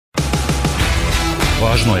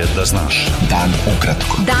Važno je da znaš. Dan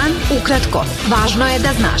ukratko. Dan ukratko. Važno je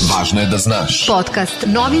da znaš. Važno je da znaš. Podcast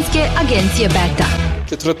novinske agencije Beta.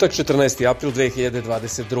 Četvrtak, 14. april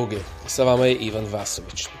 2022. Sa vama je Ivan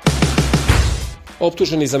Vasović.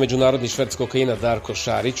 Optuženi za međunarodni šverc kokaina Darko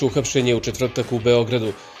Šarić uhapšen je u četvrtak u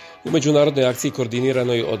Beogradu u međunarodnoj akciji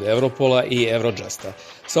koordiniranoj od Europola i Eurojusta,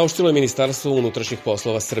 saopštilo je Ministarstvo unutrašnjih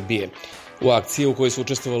poslova Srbije. U akciji u kojoj su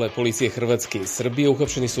učestvovale policije Hrvatske i Srbije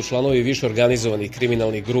uhapšeni su članovi više organizovanih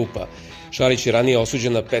kriminalnih grupa. Šarić je ranije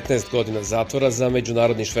osuđen na 15 godina zatvora za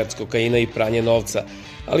međunarodni šverc kokaina i pranje novca,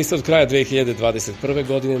 ali se od kraja 2021.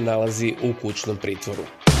 godine nalazi u kućnom pritvoru.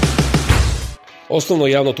 Osnovno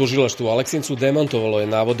javno tužilaštvo u Aleksincu demantovalo je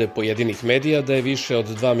navode pojedinih medija da je više od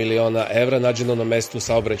 2 miliona evra nađeno na mestu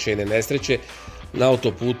saobraćajne nesreće na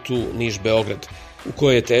autoputu Niš-Beograd, u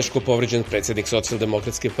kojoj je teško povređen predsjednik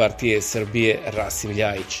Socijaldemokratske partije Srbije Rasim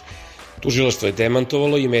Ljajić. Tužilaštvo je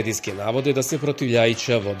demantovalo i medijske navode da se protiv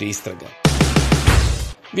Ljajića vodi istraga.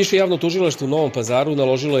 Više javno tužilaštvo u Novom Pazaru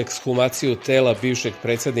naložilo ekshumaciju tela bivšeg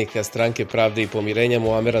predsjednika Stranke pravde i pomirenja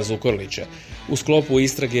Muamera Zukorlića u sklopu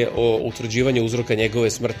istrage o utvrđivanju uzroka njegove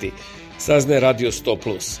smrti, saznaje Radio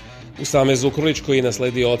 100+. Usame Zukorlić, koji je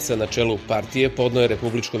nasledio oca na čelu partije, podneo je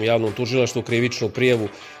Republičkom javnom tužilaštvu krivičnu prijavu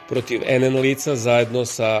protiv NN lica zajedno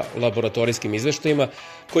sa laboratorijskim izveštajima,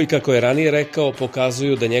 koji, kako je ranije rekao,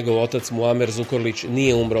 pokazuju da njegov otac Muamer Zukorlić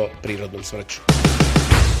nije umro prirodnom smrću.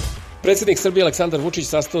 Predsjednik Srbije Aleksandar Vučić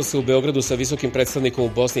sastao se u Beogradu sa visokim predstavnikom u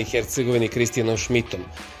Bosni i Hercegovini Kristijanom Šmitom,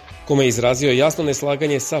 kome je izrazio jasno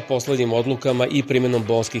neslaganje sa poslednjim odlukama i primenom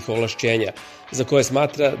bonskih ovlašćenja, za koje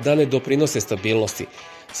smatra da ne doprinose stabilnosti,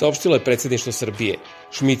 saopštilo je predsjedništvo Srbije.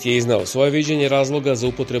 Šmit je iznao svoje viđenje razloga za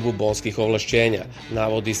upotrebu bonskih ovlašćenja,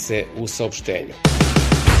 navodi se u saopštenju.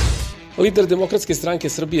 Lider Demokratske stranke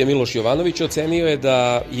Srbije Miloš Jovanović ocenio je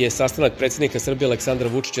da je sastanak predsjednika Srbije Aleksandra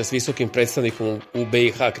Vučića s visokim predstavnikom u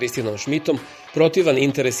BiH Kristijanom Šmitom protivan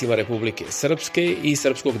interesima Republike Srpske i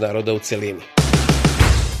srpskog naroda u celini.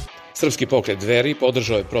 Srpski pokret Dveri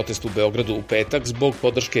podržao je protest u Beogradu u petak zbog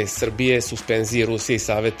podrške Srbije suspenziji Rusije i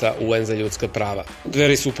Saveta UN za ljudska prava.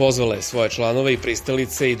 Dveri su pozvale svoje članove i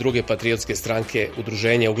pristalice i druge patriotske stranke,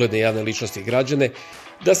 udruženja, ugledne javne ličnosti i građane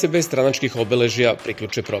da se bez stranačkih obeležja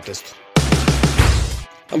priključe protestu.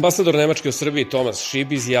 Ambasador Nemačke u Srbiji Tomas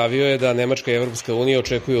Šib izjavio je da Nemačka i Evropska unija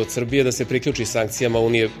očekuju od Srbije da se priključi sankcijama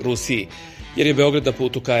Unije Rusiji, jer je Beograd na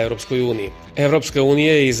putu ka Evropskoj uniji. Evropska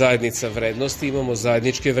unija je i zajednica vrednosti, imamo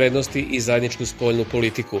zajedničke vrednosti i zajedničku spoljnu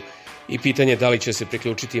politiku i pitanje da li će se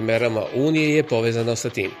priključiti merama Unije je povezano sa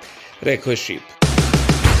tim, rekao je Šib.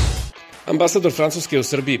 Ambasador Francuske u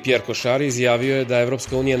Srbiji Pierre Cochard izjavio je da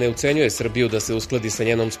Evropska unija ne ucenjuje Srbiju da se uskladi sa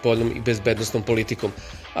njenom spoljnom i bezbednosnom politikom,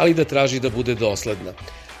 ali da traži da bude dosledna.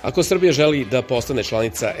 Ako Srbija želi da postane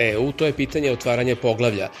članica EU, to je pitanje otvaranja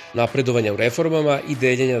poglavlja, napredovanja u reformama i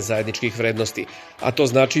deljenja zajedničkih vrednosti, a to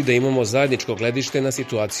znači da imamo zajedničko gledište na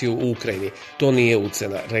situaciju u Ukrajini. To nije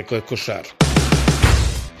ucena, rekao je Cochard.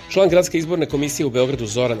 Član Gradske izborne komisije u Beogradu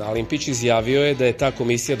Zoran Alimpić izjavio je da je ta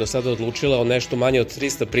komisija do sada odlučila o nešto manje od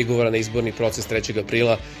 300 prigovora na izborni proces 3.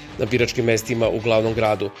 aprila na biračkim mestima u glavnom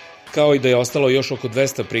gradu, kao i da je ostalo još oko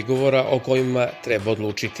 200 prigovora o kojima treba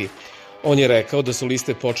odlučiti. On je rekao da su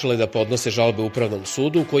liste počele da podnose žalbe Upravnom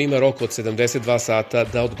sudu, koji ima rok od 72 sata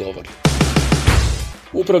da odgovori.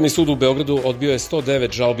 Upravni sud u Beogradu odbio je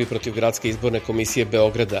 109 žalbi protiv Gradske izborne komisije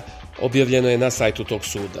Beograda, objavljeno je na sajtu tog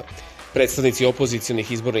suda. Predstavnici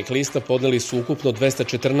opozicionih izbornih lista podneli su ukupno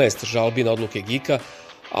 214 žalbi na odluke GIK-a,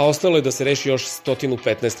 a ostalo je da se reši još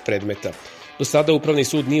 115 predmeta. Do sada Upravni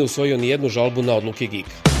sud nije usvojio ni jednu žalbu na odluke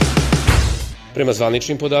GIK-a. Prema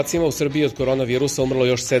zvaničnim podacima, u Srbiji od koronavirusa umrlo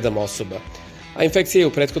još 7 osoba, a infekcija je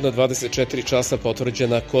u prethodna 24 časa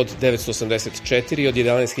potvrđena kod 984 od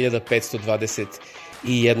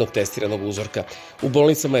 11.521 testiranog uzorka. U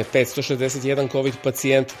bolnicama je 561 COVID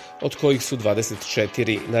pacijent, od kojih su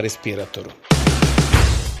 24 na respiratoru.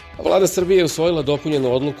 Vlada Srbije je usvojila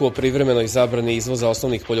dopunjenu odluku o privremenoj zabrani izvoza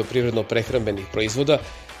osnovnih poljoprivredno-prehrambenih proizvoda,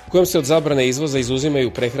 kojom se od zabrane izvoza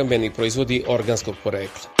izuzimaju prehrambeni proizvodi organskog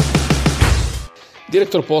porekla.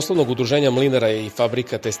 Direktor poslovnog udruženja mlinara i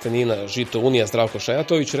fabrika testenina Žito Unija Zdravko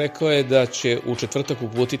Šajatović rekao je da će u četvrtak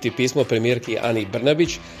uputiti pismo premijerki Ani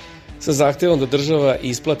Brnabić sa zahtevom da država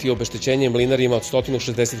isplati obeštećenje mlinarima od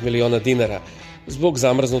 160 miliona dinara zbog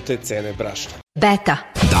zamrznute cene brašna. Beta.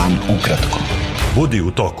 Dan ukratko. Budi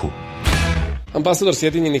u toku. Ambasador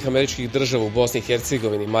Sjedinjenih Američkih Država u Bosni i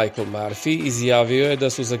Hercegovini Michael Murphy izjavio je da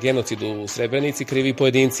su za genocid u Srebrenici krivi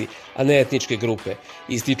pojedinci, a ne etničke grupe,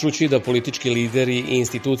 ističući da politički lideri i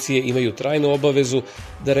institucije imaju trajnu obavezu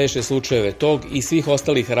da reše slučajeve tog i svih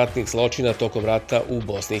ostalih ratnih zločina tokom rata u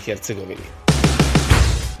Bosni i Hercegovini.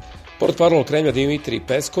 Portparol Kremlja Dimitrij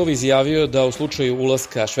Peskov izjavio da u slučaju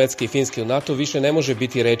ulaska Švedske i Finske u NATO više ne može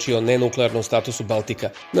biti reči o nenuklearnom statusu Baltika.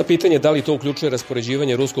 Na pitanje da li to uključuje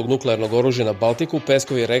raspoređivanje ruskog nuklearnog oružja na Baltiku,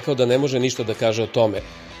 Peskov je rekao da ne može ništa da kaže o tome.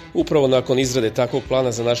 Upravo nakon izrade takvog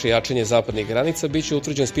plana za naše jačanje zapadnih granica biće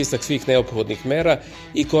utvrđen spisak svih neophodnih mera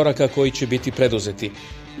i koraka koji će biti preduzeti.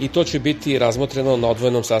 I to će biti razmotreno na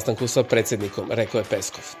odvojenom sastanku sa predsjednikom, rekao je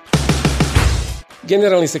Peskov.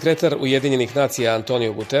 Generalni sekretar Ujedinjenih nacija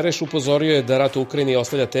Antonio Guterres upozorio je da rat u Ukrajini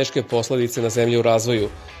ostavlja teške posledice na zemlji u razvoju,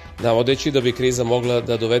 navodeći da bi kriza mogla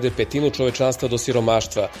da dovede petinu čovečanstva do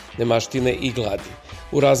siromaštva, nemaštine i gladi,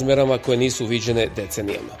 u razmerama koje nisu viđene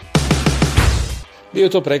decenijama. Bio je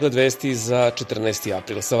to pregled vesti za 14.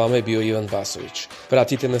 april. Sa vama je bio Ivan Vasović.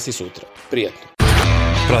 Pratite nas i sutra. Prijatno.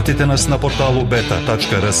 Pratite nas na portalu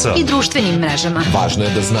beta.rs I društvenim mrežama. Važno je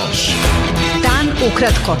da znaš. Dan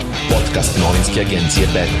ukratko. Podcast novinske agencije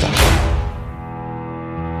Beta.